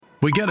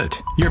We get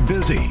it. You're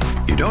busy.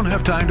 You don't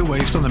have time to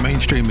waste on the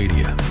mainstream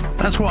media.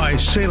 That's why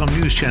Salem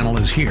News Channel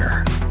is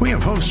here. We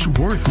have hosts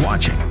worth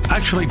watching,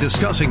 actually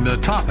discussing the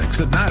topics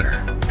that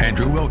matter.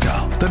 Andrew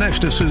Wilkow,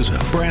 Dinesh D'Souza,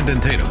 Brandon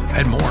Tatum,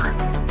 and more.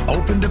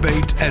 Open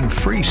debate and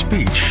free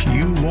speech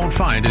you won't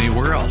find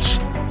anywhere else.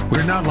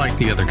 We're not like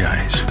the other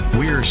guys.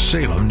 We're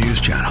Salem News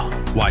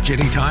Channel. Watch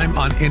anytime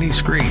on any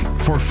screen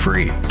for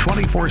free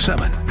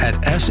 24/7 at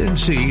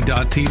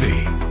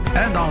snc.tv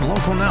and on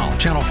Local Now,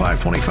 Channel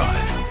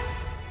 525.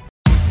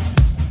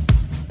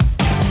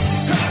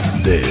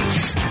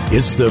 This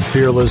is the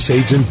Fearless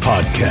Agent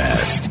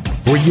Podcast,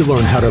 where you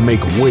learn how to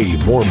make way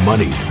more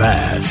money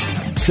fast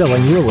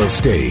selling real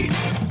estate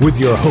with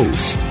your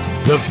host,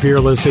 the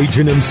Fearless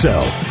Agent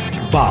himself,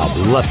 Bob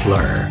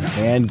Leffler.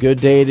 And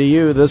good day to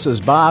you. This is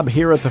Bob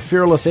here at the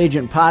Fearless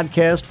Agent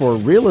Podcast for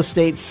real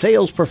estate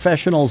sales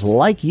professionals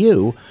like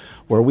you,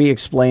 where we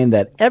explain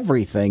that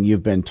everything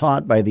you've been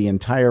taught by the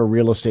entire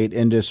real estate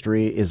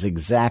industry is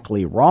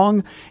exactly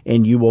wrong,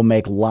 and you will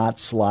make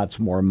lots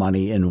more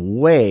money in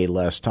way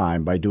less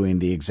time by doing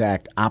the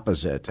exact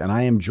opposite. And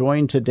I am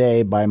joined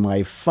today by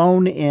my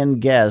phone-in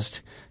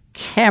guest,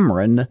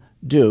 Kameron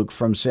Duke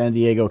from San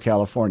Diego,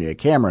 California.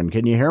 Kameron,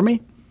 can you hear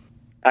me?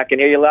 I can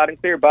hear you loud and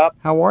clear, Bob.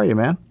 How are you,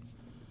 man?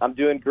 I'm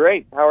doing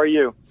great. How are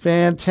you?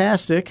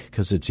 Fantastic,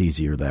 because it's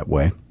easier that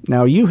way.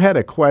 Now, you had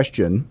a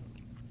question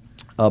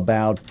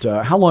about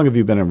how long have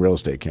you been in real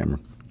estate,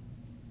 Kameron?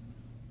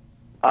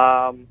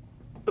 A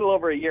little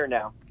over a year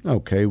now.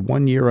 Okay,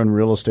 1 year in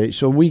real estate.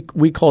 So we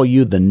call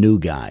you the new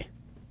guy.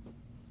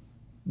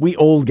 We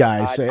old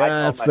guys say,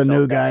 that's the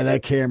new guy.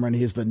 That Kameron,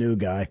 he's the new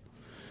guy.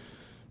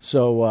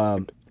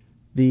 So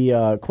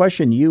the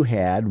question you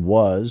had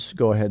was,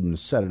 go ahead and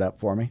set it up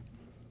for me.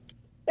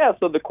 Yeah,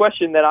 so the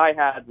question that I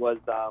had was,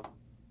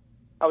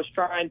 I was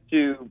trying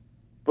to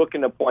book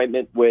an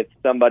appointment with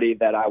somebody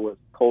that I was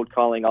cold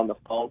calling on the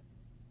phone.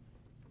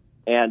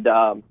 And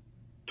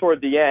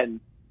toward the end,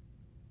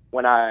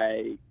 when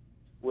I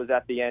was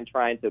at the end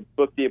trying to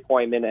book the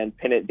appointment and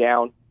pin it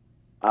down,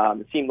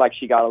 it seemed like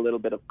she got a little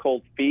bit of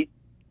cold feet.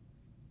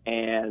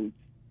 And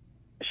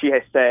she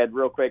has said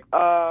real quick,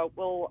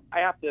 well, I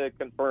have to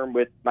confirm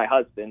with my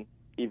husband,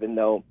 even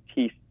though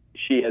she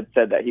had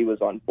said that he was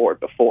on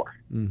board before.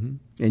 Mm-hmm.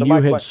 And so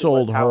you had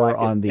sold her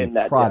on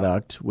the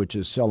product, which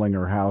is selling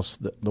her house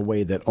the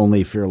way that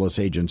only fearless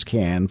agents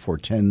can for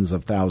tens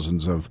of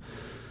thousands of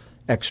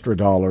extra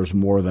dollars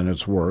more than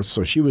it's worth.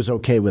 So she was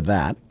okay with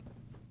that.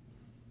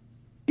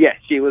 Yes,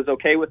 she was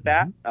okay with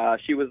that.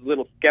 She was a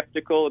little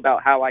skeptical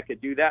about how I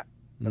could do that,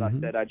 but I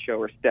said I'd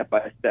show her step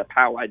by step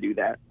how I do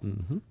that.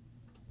 Mm-hmm.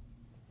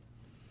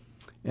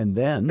 And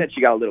then she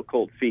got a little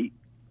cold feet.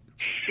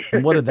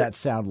 And what did that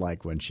sound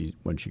like when she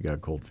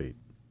got cold feet?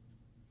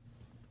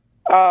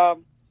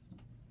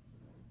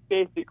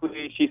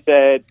 Basically, she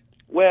said,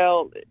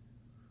 well,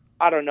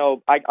 I don't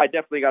know. I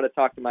definitely got to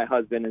talk to my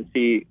husband and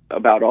see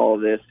about all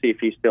of this, see if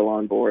he's still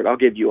on board. I'll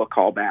give you a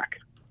call back.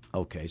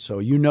 Okay, so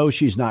you know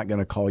she's not going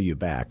to call you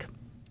back.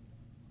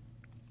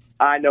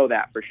 I know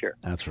that for sure.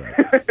 That's right.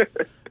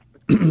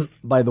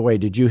 By the way,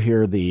 did you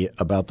hear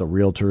about the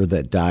realtor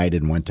that died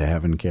and went to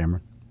heaven,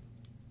 Kameron?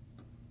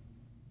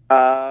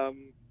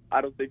 I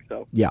don't think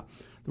so. Yeah.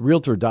 The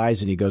realtor dies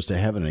and he goes to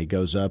heaven and he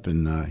goes up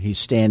and he's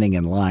standing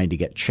in line to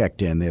get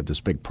checked in. They have this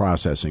big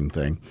processing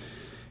thing.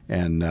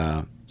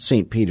 And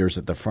St. Peter's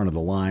at the front of the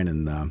line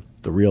and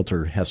the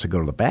realtor has to go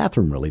to the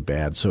bathroom really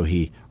bad. So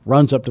he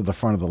runs up to the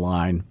front of the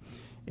line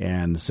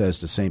and says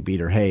to St.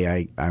 Peter,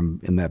 hey, I'm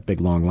in that big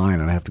long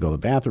line and I have to go to the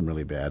bathroom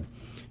really bad.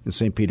 And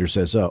St. Peter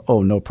says,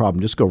 oh, no problem.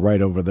 Just go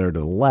right over there to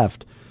the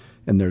left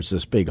and there's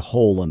this big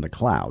hole in the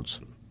clouds.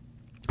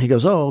 He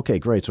goes, oh, okay,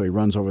 great. So he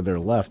runs over there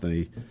left and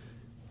he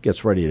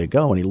gets ready to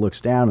go and he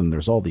looks down and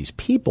there's all these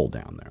people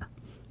down there.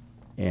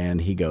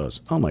 And he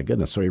goes, oh, my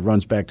goodness. So he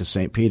runs back to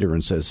St. Peter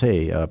and says,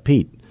 hey,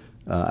 Pete,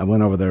 I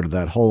went over there to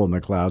that hole in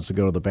the clouds to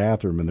go to the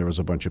bathroom and there was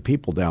a bunch of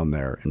people down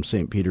there. And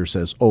St. Peter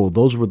says, oh,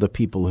 those were the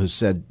people who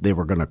said they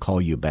were going to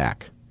call you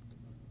back.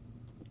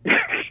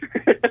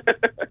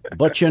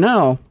 But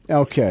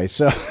okay,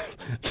 so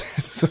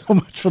so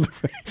much for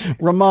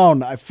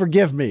Ramon.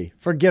 Forgive me,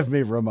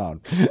 Ramon.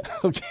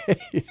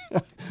 Okay,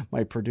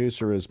 my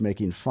producer is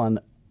making fun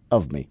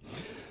of me.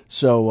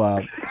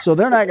 So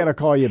they're not going to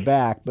call you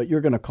back, but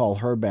you're going to call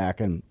her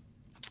back, and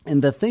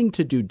the thing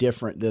to do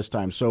different this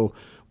time. So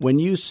when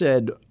you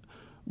said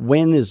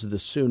when is the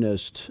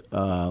soonest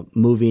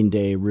moving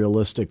day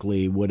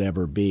realistically would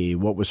ever be,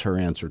 what was her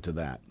answer to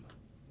that?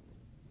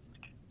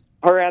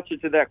 Her answer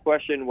to that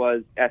question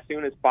was as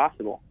soon as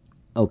possible.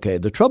 Okay.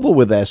 The trouble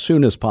with as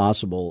soon as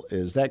possible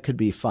is that could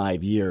be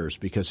 5 years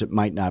because it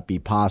might not be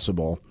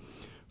possible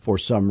for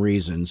some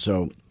reason.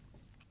 So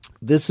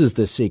this is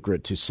the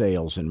secret to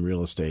sales in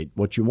real estate.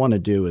 What you want to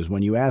do is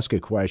when you ask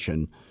a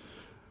question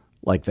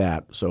like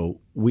that, so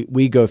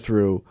we go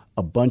through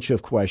a bunch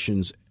of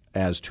questions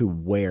as to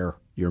where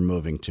you're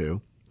moving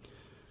to.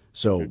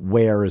 So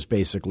where is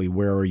basically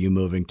where are you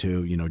moving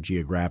to,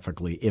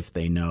 geographically, if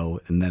they know,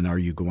 and then are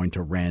you going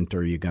to rent?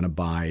 Are you going to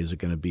buy? Is it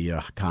going to be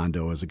a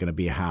condo? Is it going to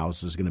be a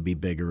house? Is it going to be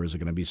bigger? Is it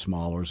going to be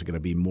smaller? Is it going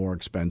to be more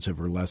expensive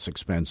or less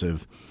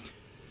expensive?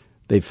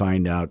 You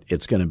find out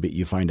it's going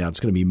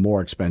to be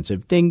more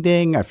expensive. Ding,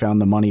 ding, I found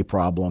the money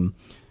problem.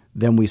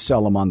 Then we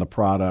sell them on the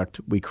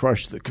product. We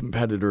crush the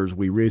competitors.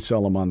 We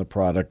resell them on the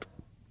product.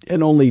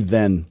 And only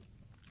then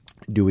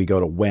do we go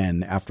to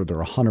when, after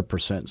they're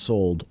 100%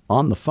 sold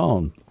on the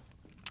phone,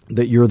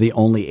 that you're the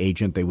only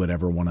agent they would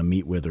ever want to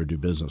meet with or do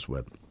business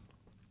with.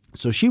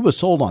 So she was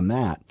sold on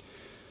that.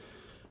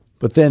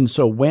 But then,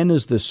 so when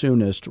is the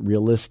soonest,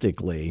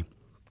 realistically,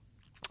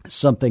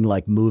 something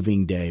like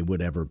moving day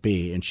would ever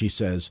be? And she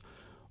says,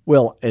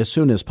 well, as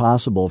soon as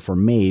possible for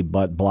me,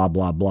 but blah,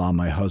 blah, blah,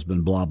 my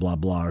husband, blah, blah,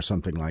 blah, or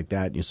something like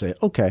that. And you say,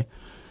 okay,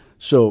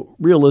 so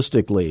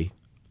realistically,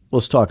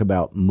 let's talk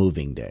about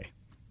moving day.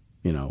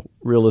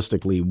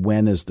 Realistically,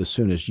 when is the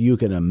soonest you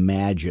can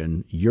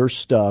imagine your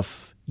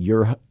stuff,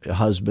 your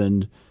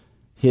husband,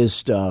 his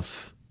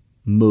stuff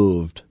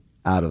moved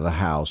out of the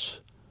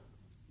house,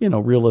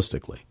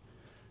 realistically?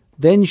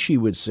 Then she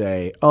would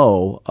say,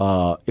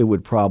 it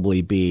would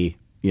probably be,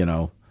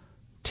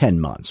 10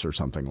 months or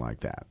something like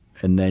that.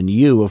 And then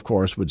you, of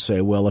course, would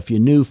say, well, if you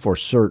knew for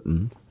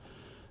certain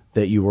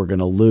that you were going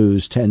to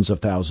lose tens of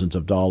thousands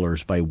of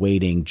dollars by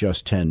waiting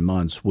just 10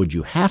 months, would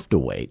you have to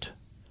wait?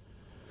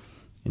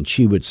 And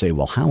she would say,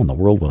 well, how in the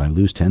world would I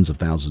lose tens of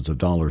thousands of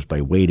dollars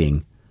by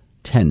waiting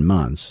 10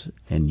 months?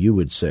 And you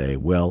would say,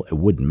 well, it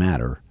wouldn't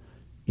matter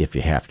if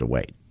you have to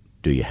wait.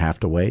 Do you have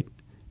to wait?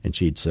 And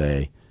she'd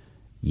say,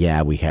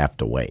 yeah, we have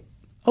to wait.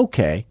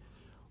 Okay,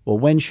 well,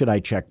 when should I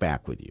check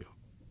back with you?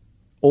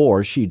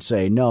 Or she'd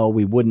say, no,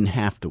 we wouldn't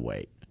have to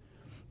wait.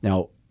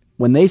 Now,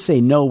 when they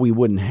say, no, we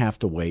wouldn't have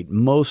to wait,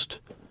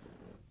 most,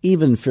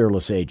 even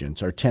fearless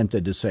agents, are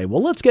tempted to say,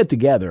 well, let's get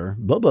together,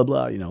 blah, blah,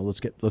 blah,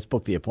 let's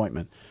book the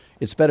appointment.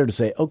 It's better to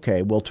say,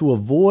 okay, well, to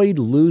avoid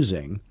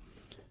losing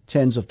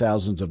tens of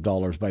thousands of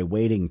dollars by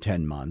waiting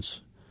 10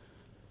 months,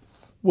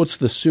 what's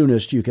the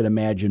soonest you can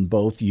imagine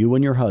both you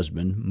and your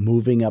husband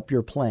moving up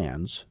your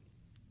plans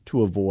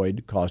to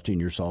avoid costing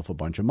yourself a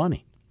bunch of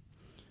money?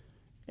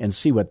 And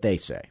see what they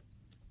say.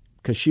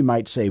 Because she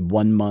might say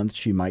 1 month,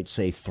 she might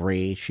say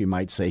 3, she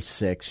might say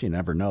 6. You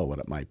never know what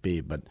it might be.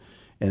 And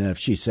if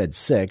she said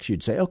 6,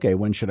 you'd say, okay,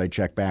 when should I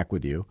check back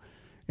with you?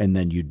 And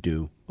then you'd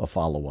do a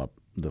follow-up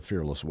the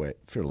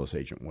fearless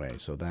agent way.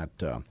 So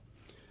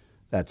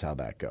that's how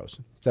that goes.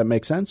 Does that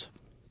make sense?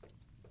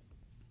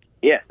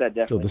 Yes, that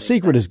definitely. So the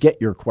secret is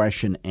get your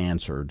question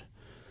answered.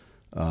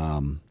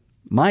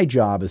 My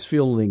job is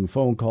fielding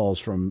phone calls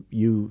from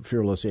you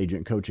fearless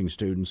agent coaching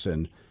students,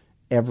 and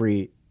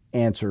every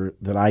answer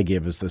that I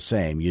give is the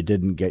same. You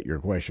didn't get your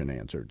question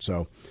answered.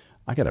 So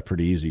I got a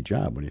pretty easy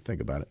job when you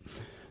think about it.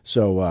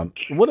 So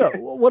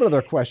what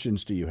other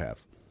questions do you have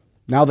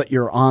now that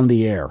you're on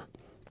the air,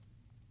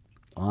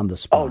 on the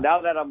spot? Oh,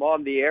 now that I'm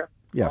on the air?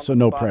 Yeah, so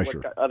no pressure.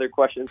 What other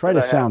questions? Try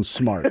to sound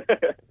smart.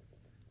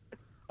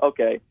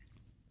 Okay.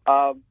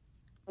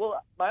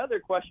 Well, my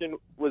other question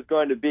was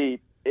going to be,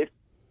 if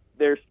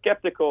they're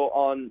skeptical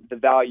on the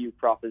value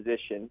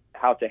proposition,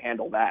 how to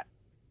handle that.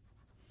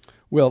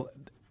 Well,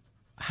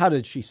 how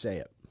did she say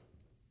it?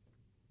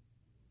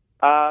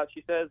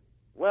 She says,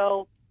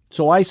 well...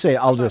 So I say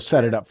I'll just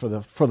set it up for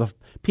the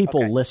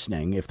people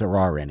listening, if there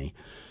are any.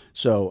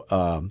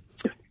 So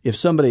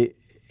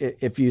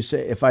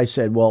if I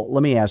said, well,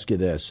 let me ask you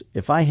this.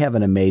 If I have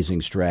an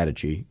amazing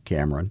strategy,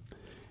 Kameron,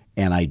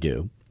 and I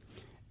do,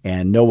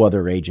 and no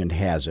other agent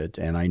has it,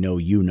 and I know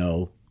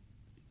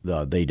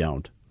they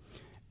don't,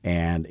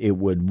 and it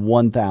would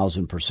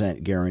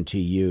 1,000%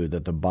 guarantee you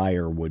that the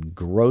buyer would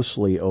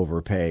grossly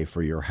overpay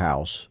for your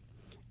house,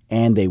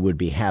 and they would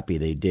be happy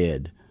they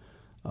did,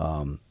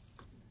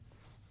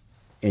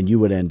 and you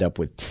would end up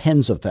with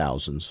tens of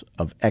thousands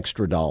of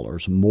extra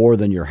dollars, more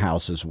than your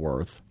house is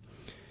worth,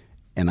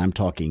 and I'm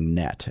talking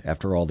net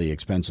after all the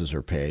expenses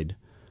are paid,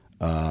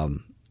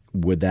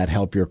 would that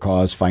help your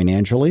cause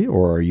financially,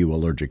 or are you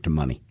allergic to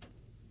money?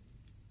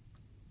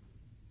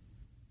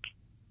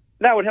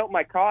 That would help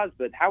my cause,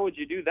 but how would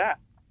you do that?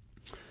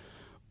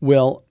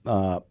 Well,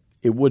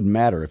 it wouldn't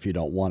matter if you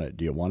don't want it.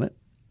 Do you want it?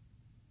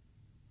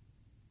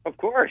 Of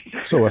course.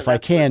 So if I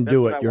can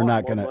do it, you're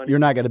not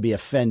gonna be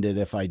offended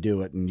if I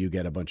do it and you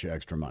get a bunch of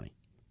extra money.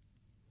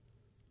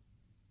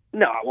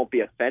 No, I won't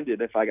be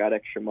offended if I got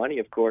extra money,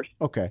 of course.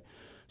 Okay.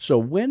 So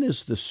when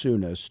is the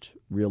soonest,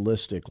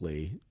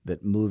 realistically,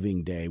 that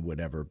moving day would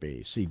ever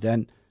be? See,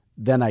 then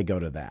I go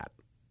to that,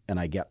 and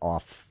I get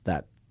off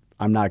that.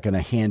 I'm not going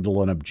to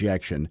handle an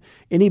objection.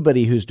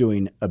 Anybody who's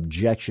doing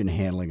objection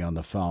handling on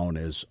the phone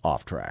is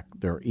off track.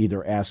 They're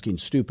either asking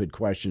stupid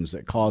questions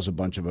that cause a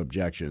bunch of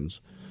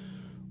objections,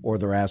 or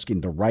they're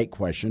asking the right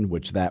question,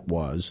 which that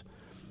was,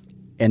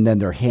 and then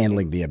they're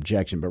handling the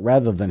objection. But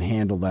rather than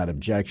handle that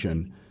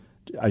objection,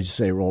 I just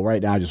say, well,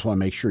 right now I just want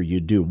to make sure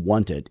you do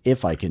want it,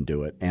 if I can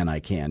do it, and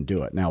I can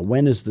do it. Now,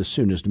 when is the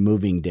soonest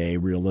moving day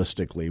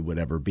realistically would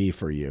ever be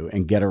for you?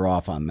 And get her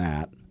off on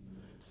that,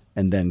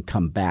 and then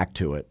come back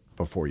to it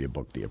before you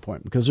book the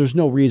appointment, because there's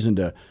no reason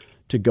to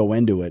go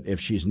into it if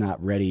she's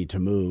not ready to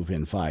move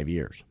in 5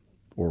 years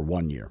or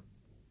 1 year.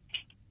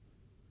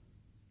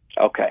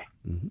 Okay.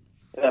 Mm-hmm.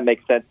 That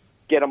makes sense.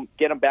 Get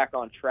them back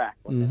on track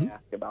when they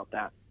ask about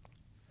that.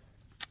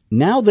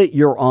 Now that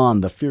you're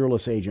on the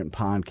Fearless Agent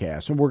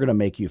podcast, and we're going to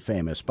make you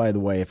famous, by the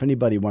way, if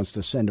anybody wants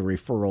to send a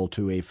referral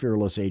to a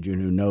fearless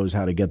agent who knows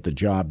how to get the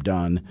job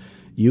done,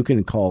 you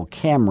can call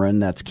Kameron.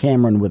 That's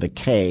Cameron with a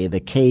K, the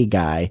K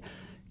guy,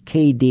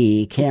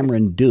 KD,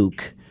 Cameron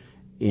Duke,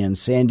 in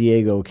San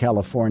Diego,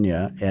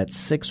 California, at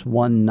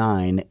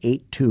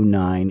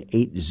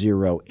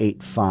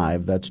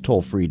 619-829-8085. That's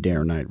toll-free day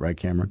or night, right,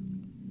 Cameron?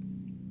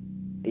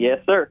 Yes,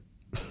 sir.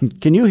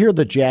 Can you hear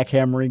the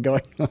jackhammering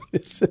going on?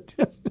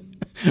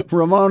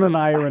 Ramon and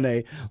I are in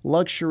a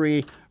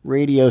luxury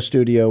radio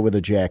studio with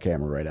a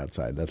jackhammer right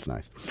outside. That's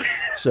nice.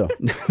 So,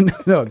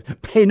 no,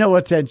 pay no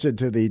attention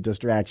to the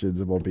distractions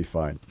and we'll be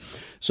fine.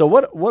 So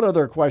what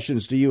other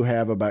questions do you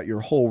have about your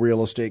whole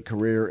real estate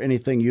career?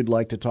 Anything you'd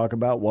like to talk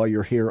about while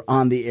you're here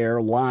on the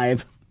air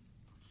live?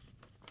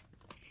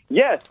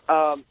 Yes.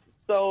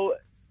 So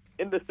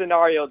in the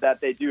scenario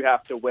that they do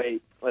have to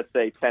wait, let's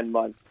say 10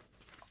 months,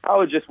 I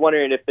was just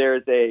wondering if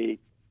there's a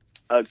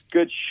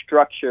good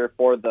structure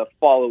for the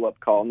follow-up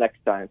call next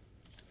time.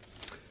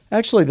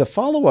 Actually, the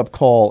follow-up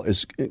call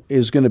is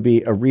going to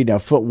be a read. Now,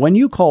 when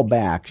you call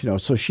back,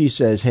 so she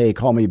says, hey,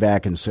 call me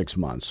back in 6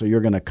 months. So you're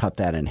going to cut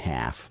that in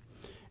half,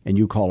 and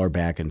you call her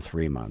back in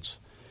 3 months.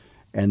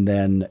 And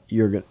then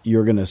you're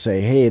going to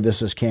say, hey,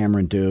 this is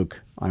Cameron Duke.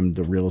 I'm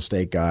the real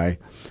estate guy.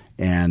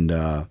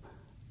 And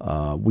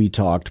we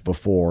talked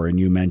before, and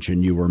you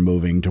mentioned you were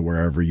moving to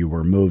wherever you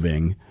were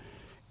moving.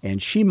 And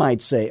she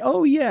might say,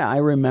 oh, yeah, I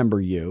remember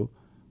you,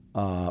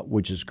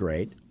 which is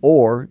great.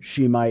 Or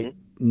she might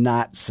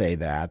not say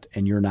that,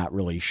 and you're not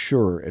really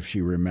sure if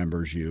she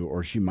remembers you.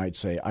 Or she might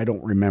say, I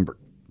don't remember.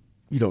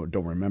 You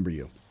don't remember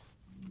you.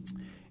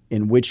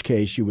 In which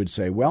case you would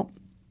say, well,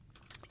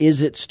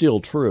 is it still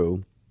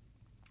true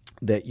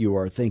that you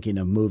are thinking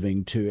of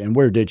moving to, and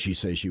where did she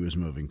say she was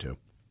moving to?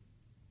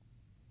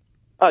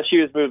 She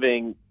was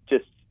moving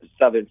just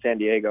southern San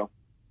Diego.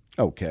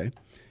 Okay.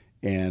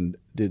 And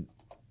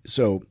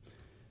so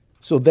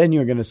then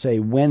you're going to say,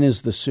 when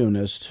is the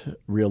soonest,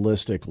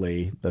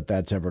 realistically,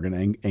 that's ever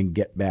going to, and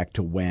get back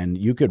to when.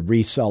 You could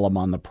resell them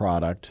on the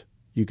product.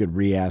 You could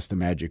re-ask the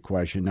magic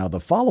question. Now, the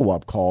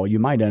follow-up call, you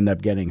might end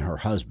up getting her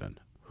husband,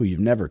 who you've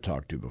never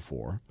talked to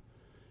before.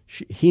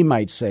 He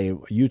might say,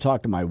 you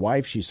talked to my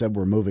wife. She said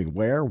we're moving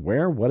where?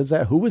 Where? What is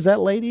that? Who was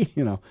that lady?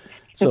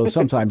 So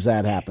sometimes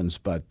that happens,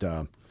 but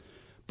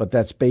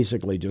that's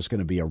basically just going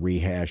to be a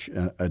rehash,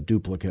 a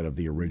duplicate of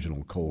the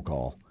original cold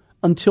call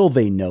until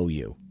they know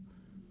you.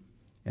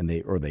 And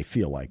they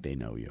feel like they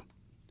know you.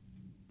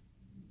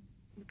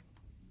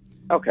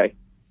 Okay.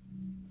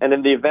 And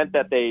in the event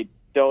that they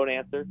don't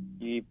answer,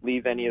 you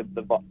leave any of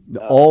the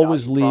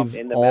always leave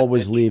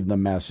the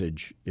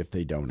message if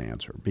they don't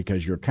answer,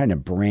 because you're kind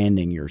of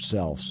branding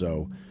yourself.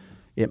 So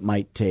it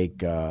might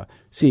take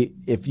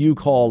if you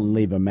call and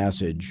leave a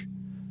message,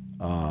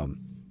 and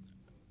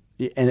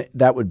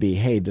that would be,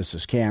 hey, this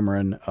is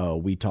Cameron.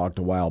 We talked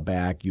a while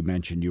back. You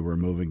mentioned you were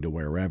moving to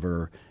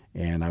wherever.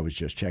 And I was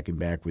just checking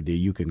back with you.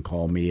 You can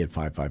call me at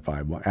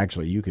 555. Well,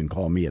 actually, you can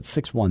call me at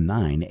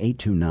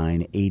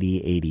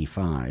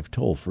 619-829-8085,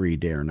 toll-free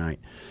day or night.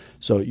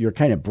 So you're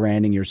kind of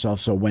branding yourself.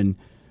 So when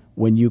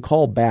you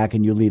call back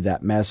and you leave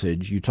that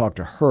message, you talk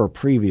to her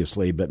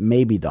previously, but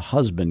maybe the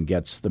husband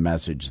gets the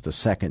message the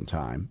second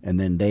time, and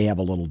then they have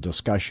a little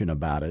discussion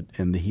about it,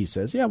 and he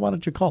says, yeah, why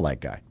don't you call that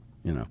guy,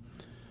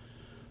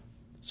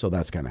 So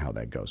that's kind of how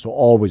that goes. So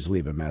always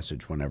leave a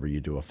message whenever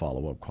you do a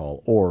follow-up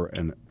call or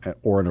an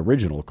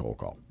original cold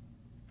call,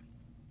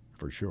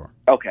 for sure.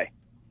 Okay.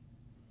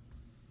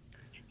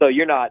 So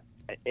you're not,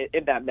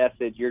 in that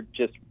message, you're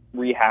just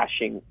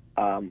rehashing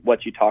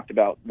what you talked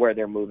about, where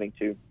they're moving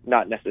to,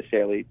 not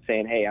necessarily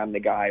saying, hey, I'm the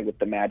guy with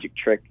the magic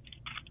trick.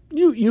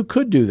 You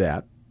could do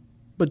that,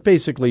 but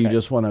basically you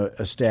just want to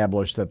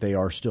establish that they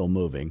are still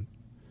moving,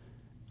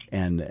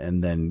 and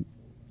then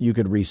you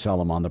could resell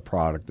them on the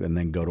product and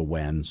then go to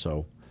when.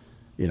 So,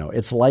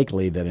 it's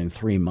likely that in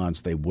 3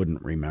 months they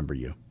wouldn't remember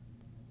you.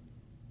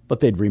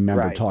 But they'd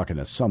remember talking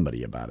to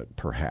somebody about it,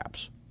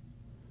 perhaps.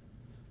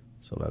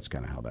 So that's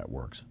kind of how that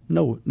works.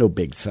 No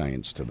big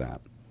science to that.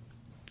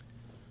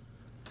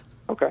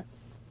 Okay.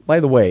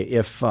 By the way,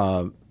 if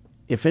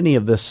any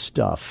of this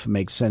stuff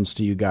makes sense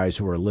to you guys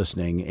who are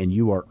listening and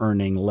you are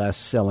earning less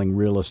selling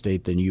real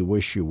estate than you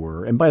wish you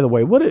were, and by the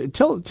way,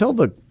 tell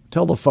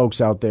the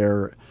folks out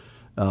there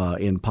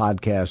in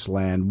podcast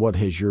land, what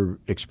has your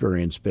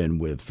experience been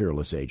with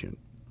Fearless Agent?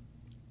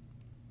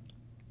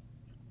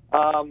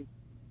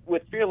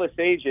 With Fearless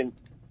Agent,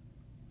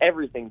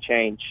 everything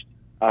changed.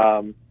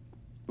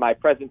 My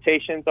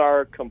presentations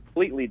are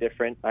completely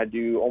different. I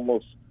do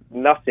almost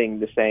nothing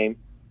the same.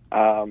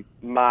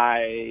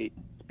 My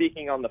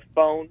speaking on the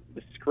phone,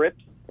 the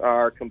scripts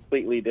are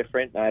completely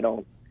different. I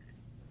don't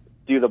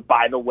do the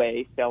by the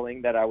way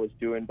selling that I was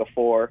doing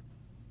before.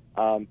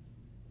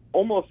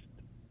 Almost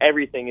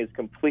everything is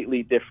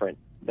completely different.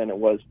 than it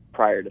was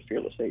prior to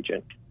Fearless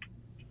Agent.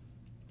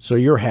 So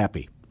you're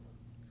happy?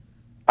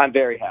 I'm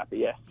very happy,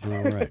 yes. All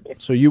right.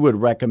 So you would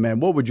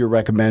recommend, what would your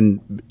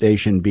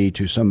recommendation be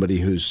to somebody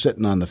who's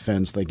sitting on the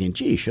fence thinking,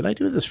 gee, should I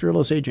do this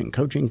Fearless Agent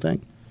coaching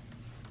thing?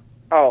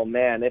 Oh,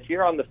 man, if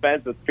you're on the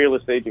fence with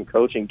Fearless Agent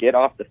coaching, get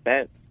off the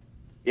fence.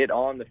 Get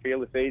on the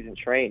Fearless Agent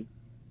train.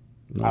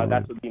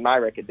 That would be my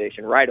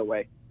recommendation right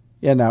away.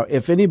 Yeah, now,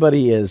 if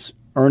anybody is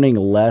earning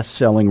less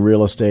selling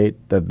real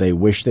estate that they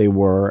wish they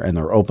were, and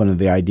they're open to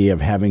the idea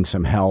of having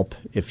some help,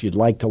 if you'd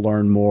like to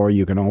learn more,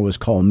 you can always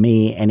call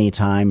me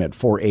anytime at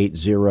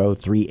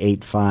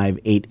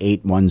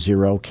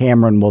 480-385-8810.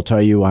 Kameron will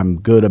tell you I'm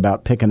good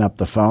about picking up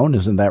the phone.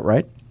 Isn't that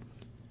right?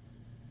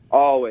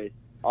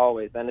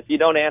 Always. And if you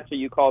don't answer,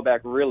 you call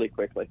back really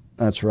quickly.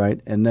 That's right.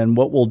 And then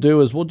what we'll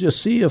do is we'll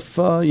just see if,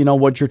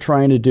 what you're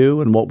trying to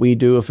do and what we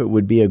do, if it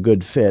would be a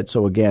good fit.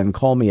 So, again,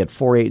 call me at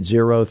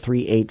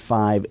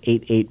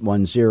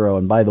 480-385-8810.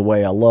 And by the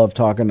way, I love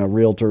talking to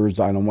realtors.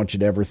 I don't want you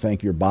to ever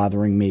think you're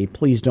bothering me.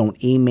 Please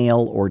don't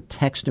email or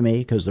text me,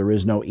 because there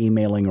is no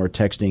emailing or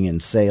texting in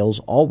sales.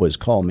 Always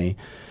call me.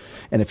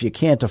 And if you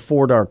can't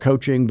afford our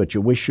coaching, but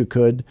you wish you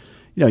could,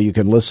 you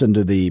can listen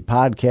to the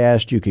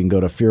podcast. You can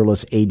go to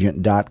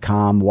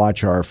fearlessagent.com,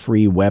 watch our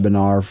free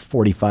webinar,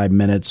 45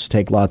 minutes,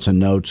 take lots of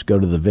notes, go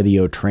to the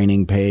video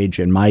training page.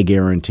 And my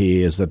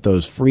guarantee is that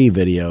those free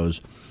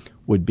videos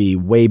would be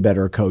way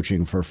better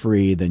coaching for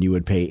free than you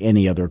would pay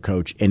any other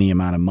coach any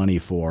amount of money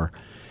for.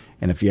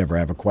 And if you ever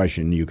have a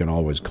question, you can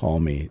always call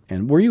me.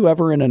 And were you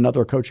ever in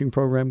another coaching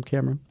program,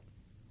 Kameron?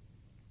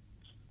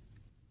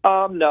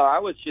 No, I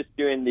was just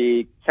doing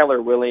the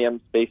Keller Williams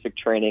basic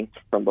training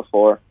from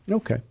before.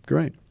 Okay,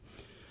 great.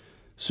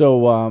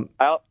 So,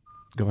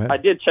 go ahead. I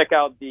did check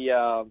out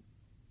the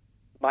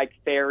Mike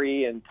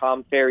Ferry and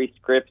Tom Ferry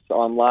scripts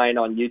online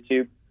on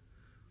YouTube.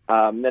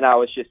 Then I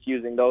was just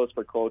using those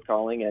for cold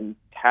calling and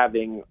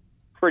having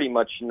pretty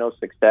much no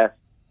success.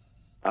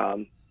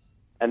 And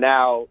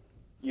now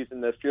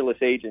using the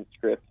Fearless Agent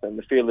scripts and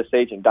the Fearless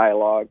Agent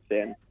dialogues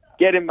and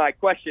getting my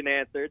question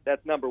answered,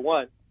 that's number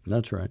one.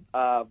 That's right.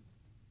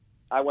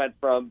 I went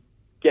from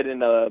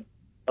getting a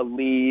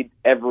lead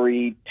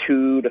every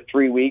 2 to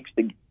 3 weeks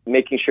to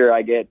making sure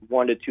I get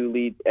 1 to 2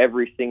 leads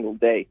every single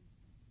day.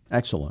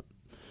 Excellent.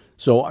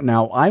 So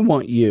now I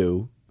want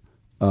you,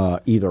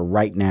 either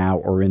right now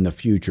or in the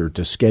future,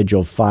 to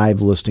schedule 5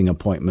 listing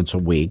appointments a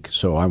week.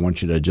 So I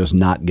want you to just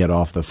not get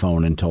off the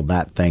phone until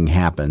that thing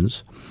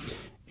happens.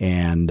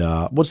 And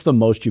what's the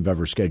most you've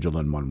ever scheduled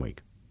in 1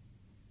 week?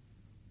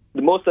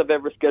 The most I've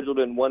ever scheduled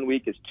in 1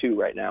 week is 2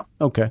 right now.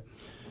 Okay.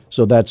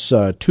 So that's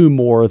 2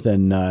 more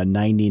than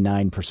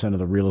 99% of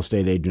the real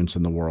estate agents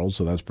in the world,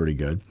 so that's pretty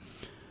good.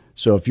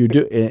 So if you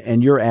do,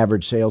 and your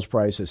average sales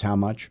price is how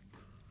much?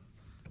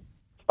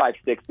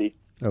 $560.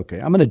 Okay,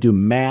 I'm going to do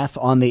math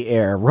on the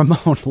air.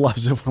 Ramon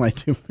loves it when I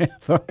do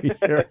math on the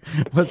air.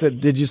 What's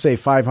it? Did you say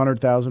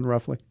 500,000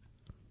 roughly?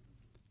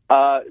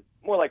 More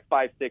like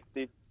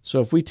 $560.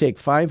 So if we take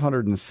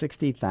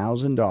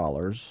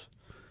 $560,000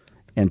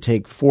 and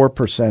take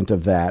 4%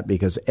 of that,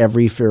 because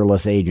every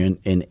Fearless Agent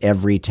in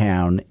every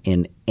town,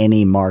 in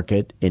any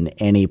market, in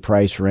any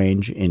price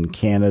range, in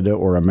Canada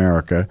or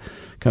America,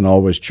 can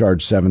always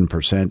charge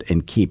 7%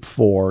 and keep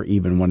 4%,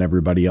 even when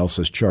everybody else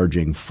is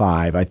charging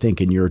 5%. I think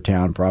in your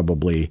town,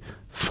 probably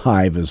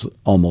 5% is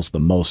almost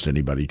the most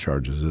anybody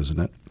charges, isn't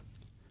it?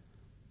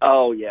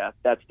 Oh, yeah,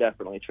 that's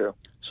definitely true.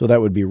 So that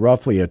would be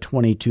roughly a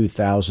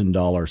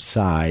 $22,000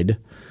 side.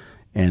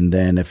 And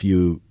then if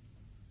you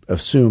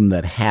assume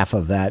that half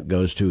of that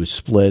goes to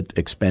split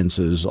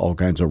expenses, all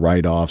kinds of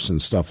write-offs and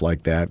stuff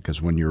like that,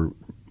 because when you're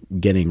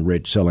getting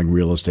rich selling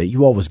real estate,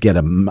 you always get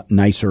a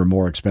nicer,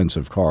 more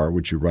expensive car,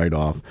 which you write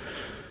off.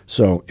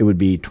 So it would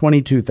be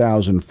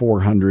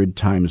 $22,400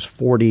 times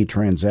 40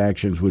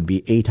 transactions would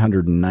be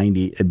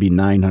 $890. It'd be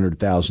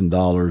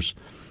 $900,000.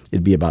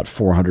 It'd be about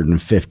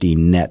 $450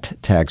 net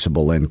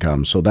taxable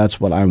income. So that's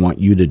what I want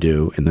you to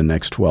do in the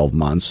next 12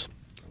 months,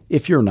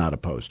 if you're not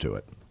opposed to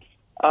it.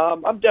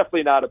 I'm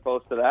definitely not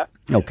opposed to that.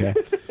 Okay.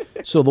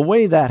 So the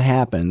way that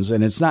happens,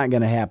 and it's not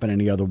going to happen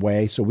any other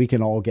way, so we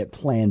can all get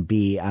Plan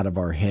B out of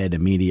our head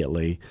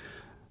immediately.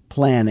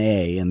 Plan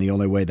A, and the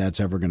only way that's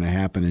ever going to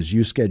happen, is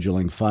you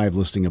scheduling 5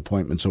 listing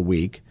appointments a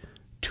week.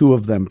 2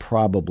 of them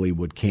probably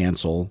would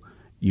cancel.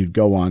 You'd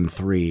go on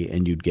 3,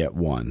 and you'd get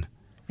 1.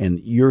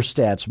 And your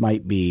stats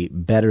might be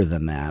better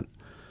than that.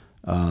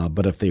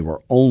 But if they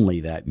were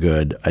only that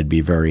good, I'd be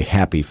very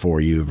happy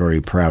for you,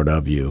 very proud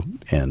of you,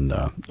 and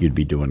you'd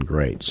be doing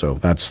great. So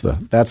that's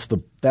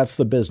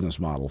the business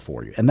model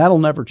for you, and that'll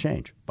never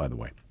change. By the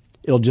way,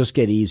 it'll just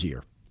get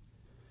easier.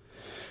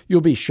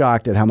 You'll be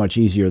shocked at how much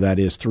easier that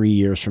is 3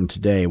 years from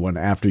today, when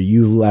after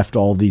you left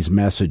all these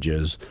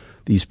messages,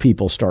 these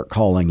people start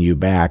calling you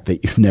back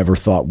that you never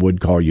thought would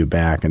call you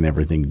back, and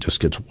everything just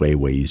gets way,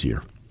 way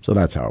easier. So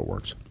that's how it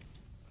works.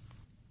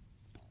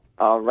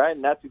 All right,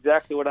 and that's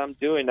exactly what I'm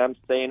doing. I'm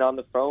staying on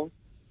the phone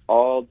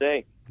all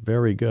day.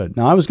 Very good.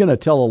 Now, I was going to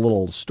tell a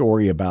little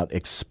story about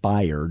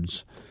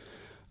expireds.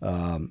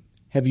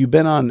 Have you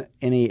been on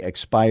any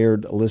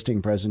expired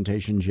listing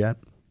presentations yet?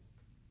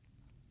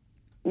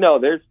 No,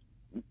 there's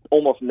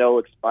almost no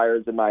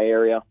expires in my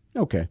area.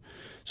 Okay.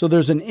 So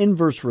there's an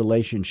inverse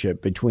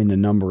relationship between the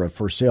number of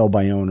for sale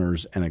by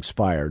owners and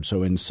expired.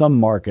 So in some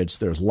markets,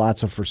 there's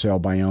lots of for sale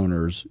by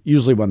owners.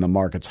 Usually when the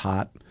market's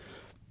hot,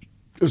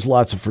 there's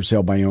lots of for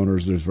sale by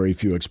owners. There's very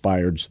few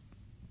expireds.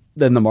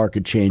 Then the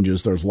market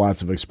changes. There's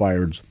lots of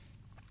expireds,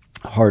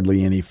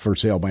 hardly any for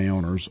sale by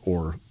owners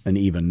or an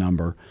even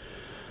number.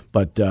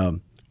 But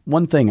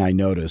one thing I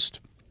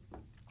noticed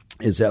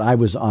is that I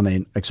was on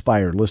an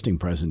expired listing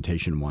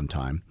presentation one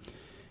time,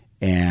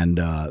 and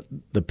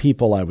the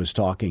people I was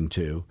talking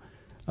to,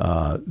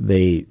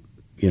 they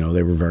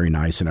were very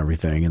nice and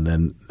everything. And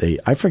then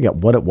I forget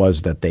what it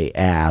was that they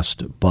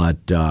asked,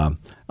 but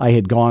I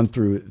had gone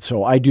through.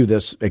 So I do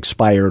this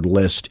expired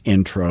list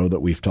intro that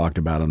we've talked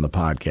about on the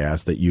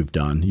podcast that you've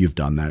done. You've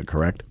done that,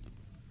 correct?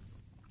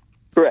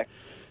 Correct.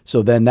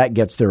 So then that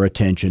gets their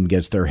attention,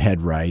 gets their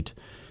head right.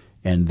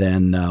 And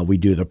then we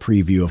do the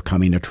preview of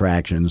coming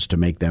attractions to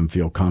make them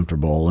feel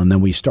comfortable. And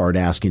then we start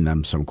asking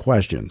them some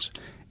questions.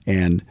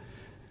 And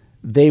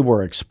they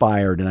were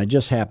expired. And I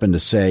just happened to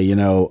say,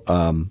 and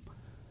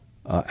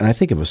I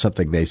think it was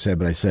something they said,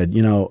 but I said,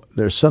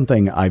 there's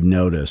something I've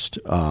noticed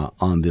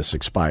on this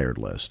expired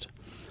list.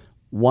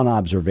 One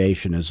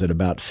observation is that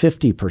about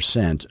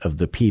 50% of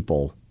the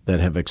people that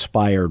have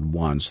expired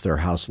once, their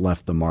house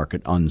left the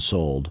market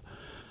unsold,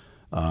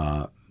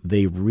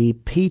 they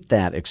repeat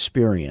that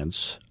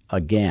experience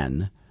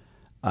again,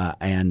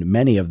 and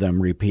many of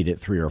them repeat it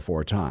 3 or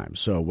 4 times.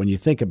 So when you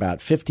think about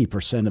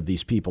 50% of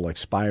these people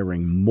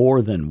expiring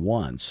more than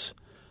once,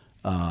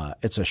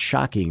 it's a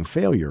shocking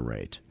failure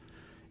rate.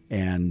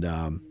 And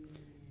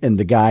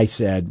the guy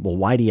said, well,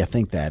 why do you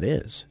think that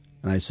is?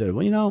 And I said,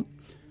 well,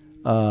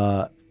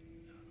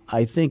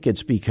 I think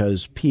it's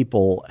because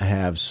people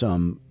have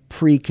some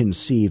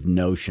preconceived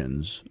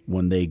notions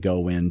when they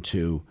go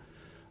into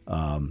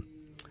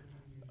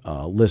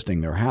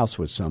listing their house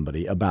with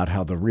somebody about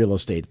how the real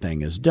estate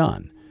thing is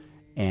done.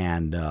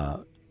 And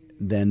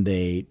then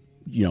they,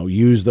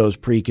 use those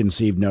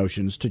preconceived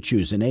notions to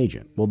choose an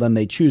agent. Well, then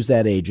they choose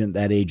that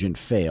agent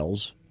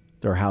fails,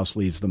 their house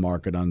leaves the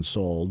market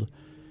unsold,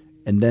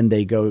 and then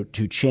they go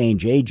to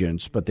change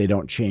agents, but they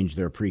don't change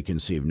their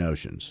preconceived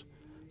notions.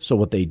 So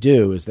what they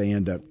do is they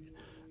end up,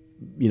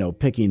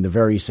 picking the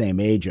very same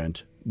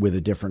agent with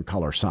a different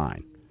color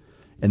sign,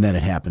 and then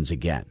it happens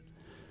again.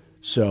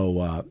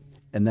 So,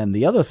 and then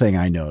the other thing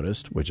I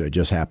noticed, which I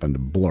just happened to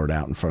blurt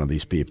out in front of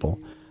these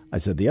people, I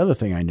said the other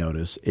thing I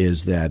noticed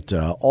is that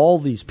all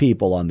these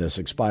people on this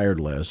expired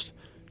list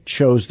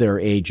chose their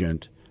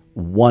agent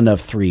one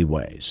of 3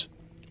 ways.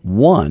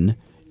 One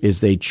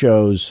is they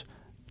chose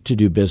to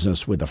do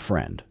business with a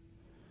friend.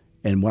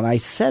 And when I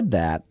said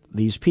that,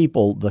 these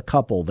people, the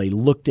couple, they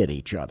looked at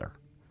each other.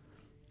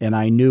 And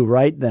I knew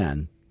right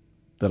then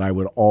that I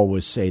would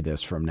always say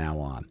this from now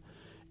on.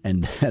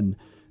 And then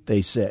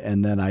they said,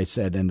 and then I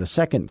said, and the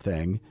second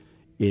thing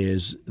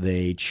is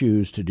they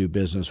choose to do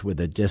business with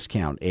a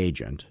discount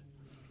agent.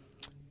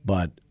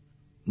 But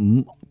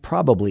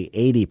probably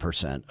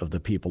 80% of the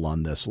people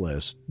on this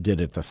list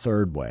did it the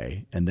third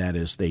way, and that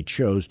is they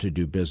chose to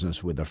do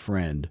business with a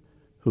friend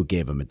who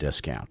gave them a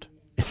discount.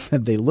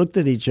 And they looked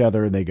at each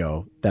other and they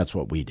go, that's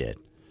what we did.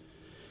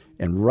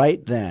 And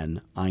right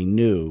then I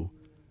knew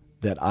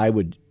that I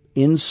would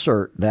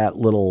insert that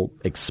little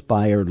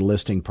expired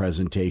listing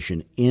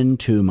presentation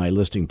into my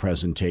listing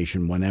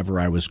presentation whenever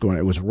I was going.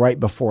 It was right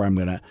before I'm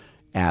going to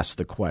ask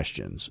the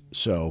questions.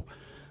 So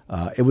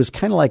it was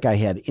kind of like I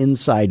had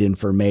inside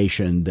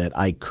information that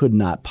I could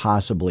not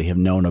possibly have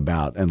known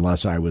about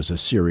unless I was a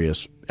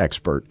serious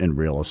expert in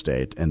real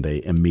estate, and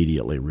they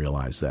immediately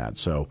realized that.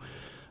 So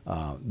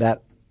it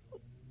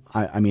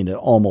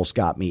almost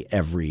got me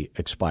every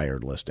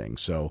expired listing.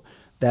 So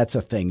that's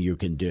a thing you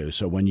can do.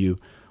 So when you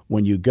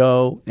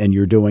go and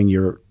you're doing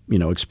your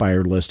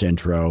expired list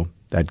intro,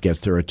 that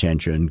gets their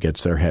attention,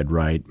 gets their head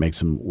right, makes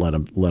them let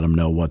them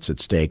know what's at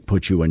stake,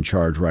 puts you in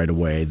charge right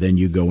away. Then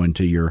you go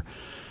into your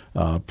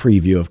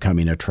preview of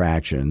coming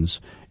attractions,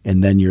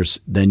 and then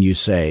you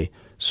say,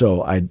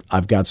 so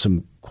I've got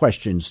some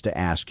questions to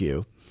ask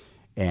you,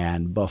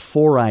 and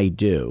before I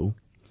do,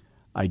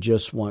 I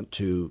just want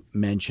to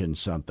mention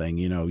something.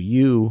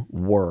 You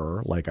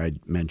were, like I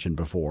mentioned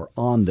before,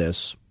 on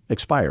this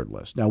expired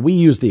list. Now, we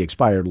use the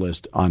expired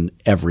list on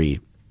every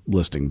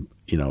listing,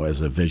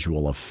 as a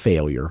visual of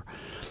failure,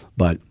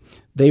 but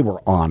they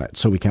were on it,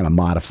 so we kind of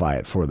modify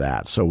it for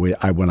that. So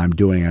when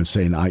I'm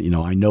saying,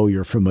 I know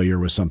you're familiar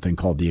with something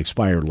called the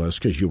expired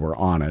list because you were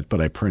on it,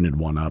 but I printed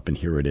one up and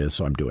here it is,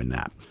 so I'm doing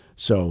that.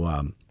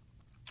 So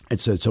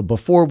it said, so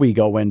before we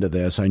go into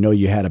this, I know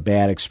you had a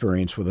bad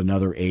experience with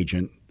another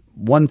agent.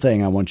 One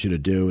thing I want you to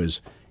do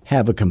is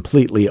have a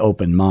completely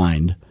open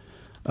mind,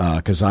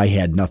 because I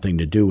had nothing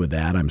to do with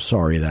that. I'm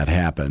sorry that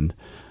happened,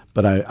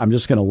 but I'm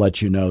just going to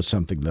let you know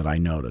something that I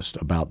noticed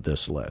about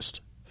this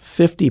list.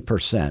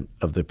 50%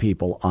 of the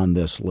people on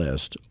this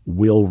list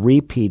will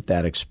repeat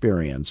that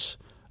experience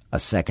a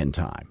second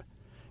time.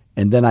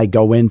 And then I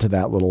go into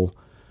that little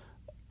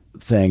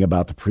thing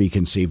about the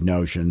preconceived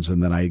notions,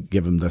 and then I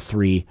give them the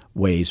 3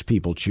 ways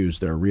people choose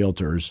their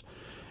realtors.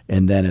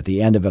 And then at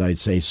the end of it, I'd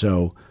say,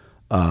 so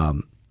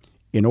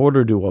in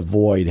order to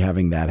avoid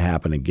having that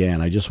happen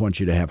again, I just want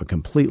you to have a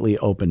completely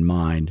open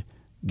mind,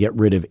 get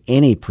rid of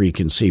any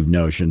preconceived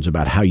notions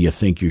about how you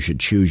think you should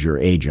choose your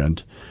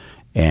agent,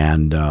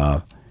 and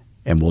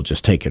we'll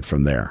just take it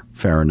from there.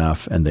 Fair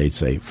enough? And they'd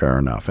say, fair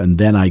enough. And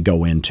then I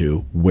go into,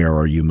 where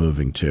are you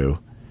moving to?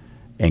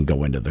 And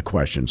go into the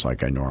questions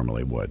like I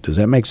normally would. Does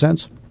that make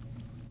sense?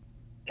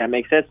 That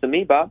makes sense to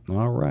me, Bob.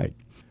 All right.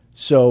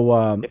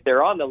 So if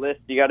they're on the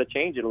list, you got to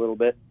change it a little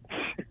bit.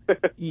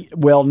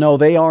 Well, no,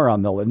 they are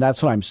on the list.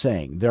 That's what I'm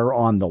saying. They're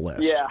on the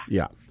list.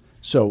 Yeah.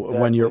 So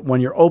exactly. when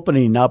you're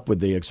opening up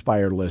with the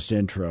expired list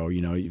intro,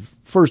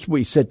 first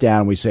we sit down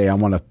and we say, I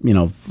want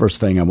to, first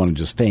thing I want to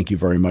just thank you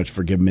very much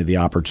for giving me the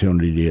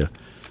opportunity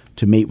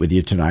to meet with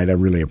you tonight. I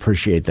really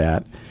appreciate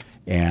that.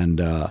 And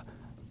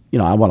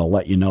I want to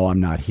let you know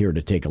I'm not here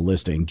to take a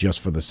listing just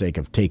for the sake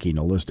of taking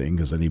a listing,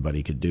 because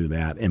anybody could do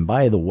that. And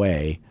by the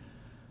way,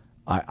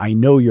 I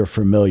know you're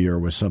familiar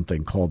with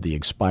something called the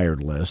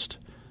expired list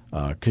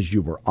because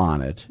you were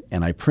on it,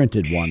 and I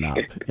printed one up.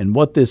 And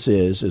what this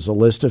is a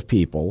list of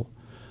people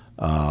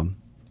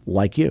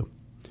like you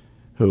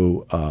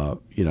who,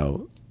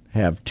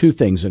 have 2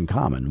 things in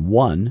common.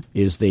 One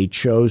is they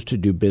chose to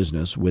do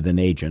business with an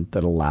agent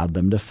that allowed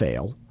them to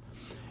fail.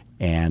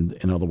 And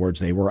in other words,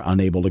 they were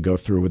unable to go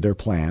through with their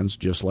plans,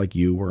 just like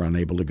you were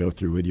unable to go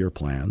through with your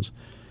plans.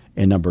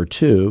 And number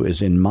 2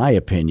 is, in my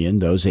opinion,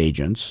 those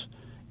agents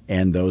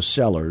and those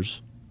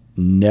sellers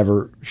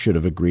never should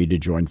have agreed to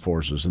join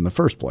forces in the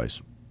first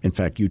place. In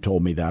fact, you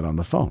told me that on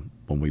the phone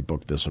when we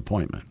booked this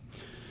appointment.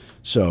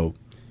 So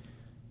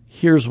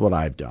here's what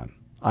I've done.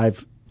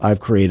 I've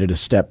created a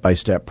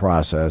step-by-step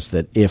process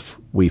that if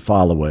we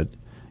follow it,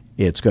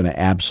 it's going to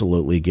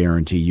absolutely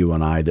guarantee you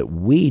and I that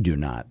we do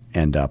not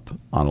end up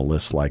on a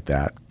list like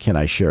that. Can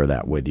I share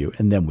that with you?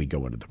 And then we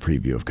go into the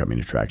preview of coming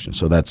attraction.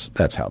 So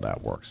that's how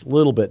that works. A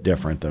little bit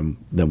different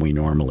than we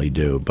normally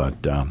do, but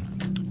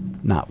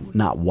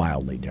not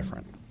wildly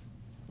different.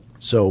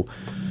 So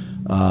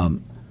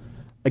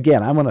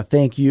again, I want to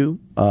thank you,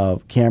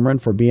 Kameron,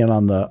 for being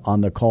on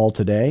the call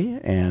today.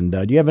 And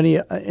do you have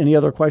any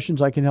other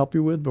questions I can help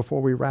you with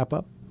before we wrap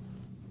up?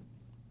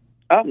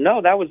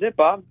 No, that was it,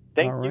 Bob.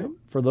 Thank you.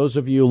 For those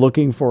of you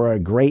looking for a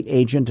great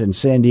agent in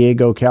San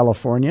Diego,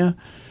 California,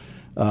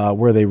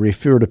 where they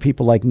refer to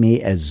people like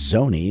me as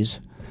zonies,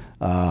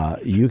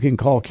 you can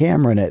call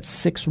Kameron at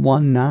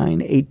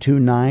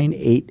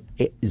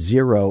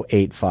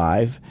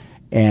 619-829-8085.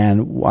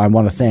 And I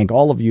want to thank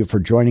all of you for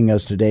joining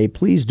us today.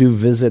 Please do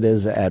visit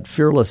us at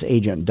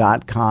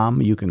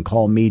fearlessagent.com. You can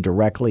call me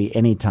directly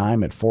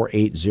anytime at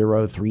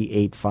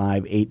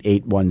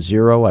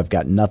 480-385-8810. I've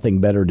got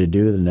nothing better to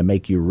do than to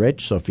make you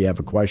rich. So if you have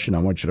a question, I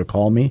want you to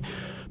call me.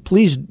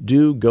 Please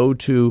do go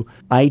to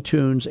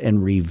iTunes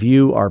and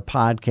review our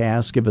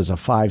podcast. Give us a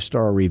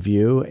 5-star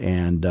review.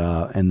 And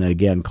then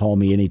again, call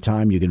me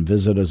anytime. You can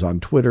visit us on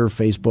Twitter,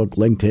 Facebook,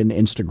 LinkedIn,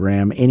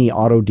 Instagram, any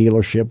auto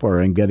dealership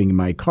where I'm getting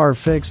my car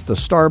fixed, the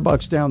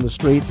Starbucks down the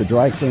street, the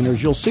dry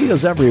cleaners. You'll see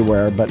us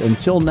everywhere. But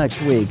until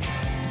next week,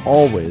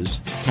 always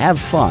have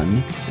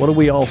fun. What do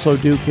we also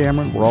do,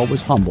 Kameron? We're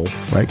always humble,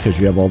 right? Because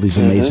you have all these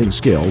amazing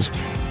skills.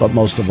 But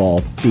most of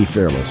all, be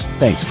fearless.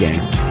 Thanks, gang.